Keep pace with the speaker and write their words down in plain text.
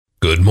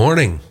Good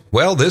morning.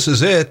 Well, this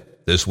is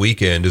it. This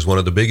weekend is one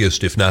of the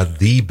biggest, if not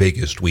the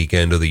biggest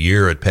weekend of the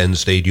year at Penn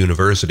State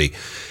University.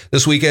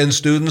 This weekend,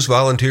 students,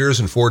 volunteers,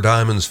 and Four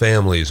Diamonds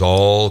families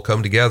all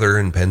come together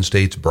in Penn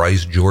State's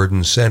Bryce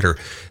Jordan Center.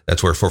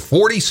 That's where for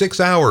 46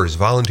 hours,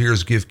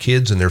 volunteers give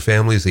kids and their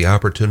families the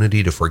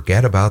opportunity to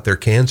forget about their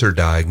cancer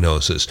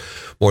diagnosis.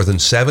 More than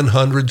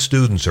 700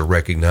 students are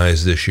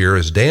recognized this year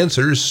as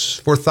dancers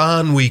for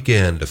Thon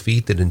Weekend, a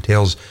feat that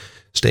entails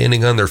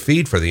standing on their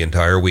feet for the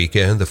entire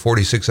weekend. The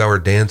 46-hour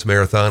dance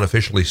marathon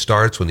officially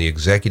starts when the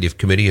executive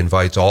committee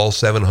invites all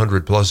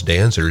 700-plus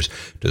dancers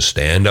to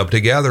stand up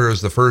together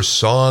as the first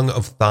song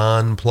of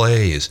Thon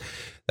plays.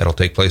 That'll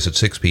take place at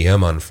 6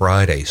 p.m. on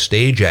Friday.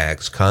 Stage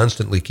acts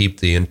constantly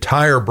keep the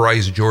entire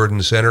Bryce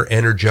Jordan Center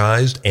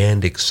energized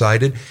and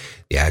excited.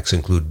 The acts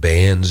include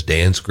bands,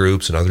 dance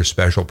groups, and other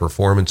special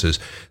performances.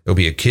 There'll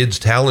be a kids'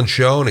 talent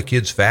show and a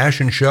kids'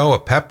 fashion show, a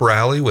pep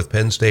rally with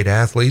Penn State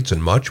athletes,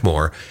 and much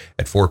more.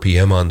 At 4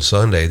 p.m. on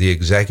Sunday, the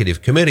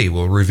executive committee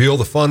will reveal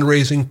the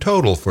fundraising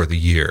total for the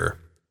year.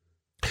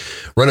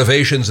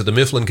 Renovations at the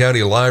Mifflin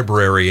County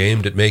Library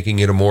aimed at making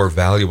it a more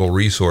valuable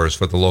resource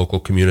for the local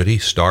community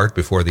start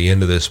before the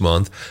end of this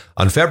month.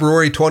 On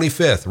February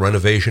 25th,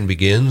 renovation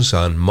begins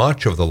on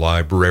much of the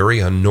library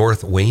on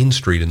North Wayne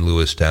Street in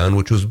Lewistown,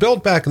 which was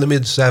built back in the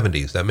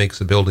mid-'70s. That makes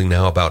the building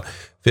now about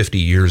 50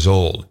 years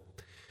old.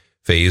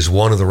 Phase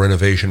 1 of the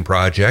renovation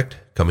project,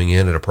 coming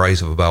in at a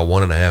price of about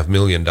 $1.5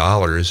 million,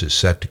 is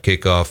set to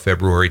kick off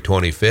February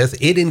 25th.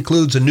 It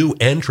includes a new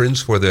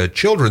entrance for the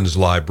children's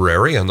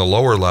library on the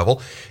lower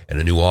level and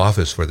a new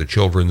office for the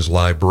children's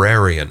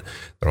librarian.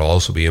 There will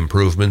also be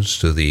improvements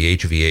to the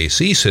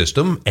HVAC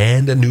system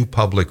and a new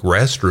public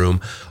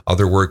restroom.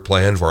 Other work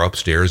planned for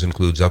upstairs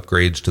includes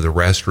upgrades to the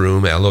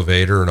restroom,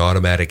 elevator, and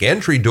automatic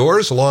entry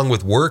doors, along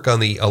with work on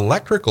the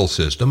electrical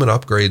system and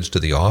upgrades to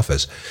the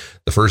office.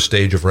 The first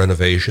stage of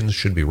renovations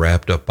should be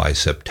wrapped up by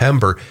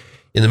September.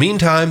 In the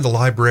meantime, the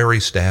library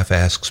staff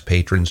asks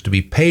patrons to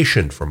be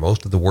patient. For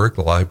most of the work,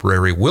 the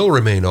library will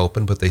remain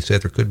open, but they say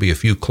there could be a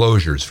few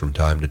closures from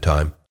time to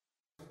time.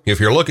 If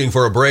you're looking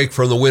for a break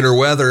from the winter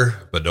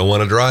weather, but don't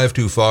want to drive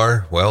too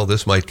far, well,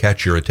 this might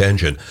catch your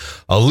attention.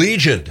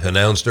 Allegiant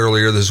announced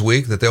earlier this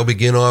week that they'll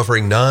begin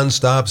offering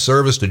nonstop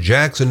service to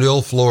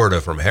Jacksonville,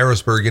 Florida from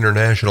Harrisburg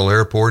International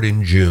Airport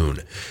in June.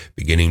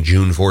 Beginning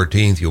June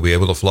 14th, you'll be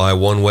able to fly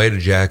one way to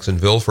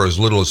Jacksonville for as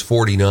little as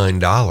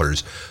 $49.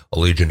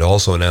 Allegiant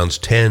also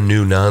announced 10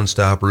 new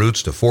nonstop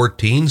routes to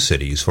 14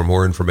 cities. For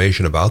more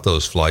information about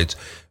those flights,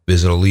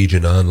 visit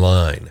Allegiant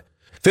online.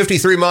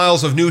 53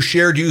 miles of new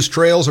shared-use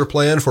trails are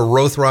planned for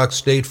Rothrock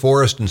State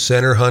Forest and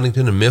Center,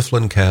 Huntington, and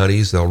Mifflin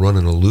counties. They'll run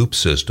in a loop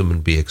system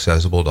and be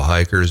accessible to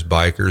hikers,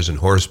 bikers, and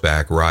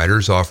horseback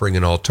riders, offering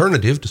an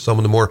alternative to some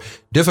of the more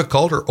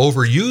difficult or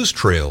overused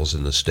trails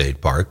in the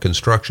state park.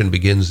 Construction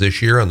begins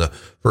this year on the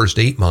first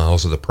 8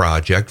 miles of the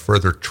project.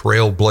 Further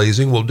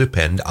trailblazing will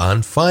depend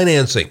on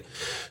financing.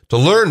 To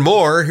learn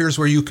more, here's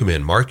where you come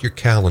in. Mark your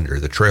calendar.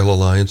 The Trail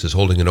Alliance is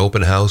holding an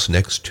open house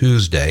next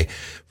Tuesday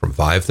from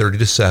 5:30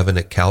 to 7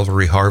 at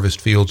Calvary Harvest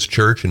Fields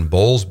Church in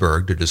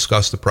Boalsburg to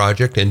discuss the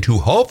project and to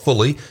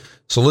hopefully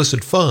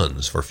solicit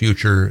funds for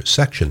future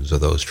sections of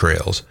those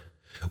trails.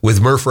 With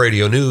Merf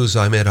Radio News,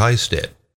 I'm Ed Heisted.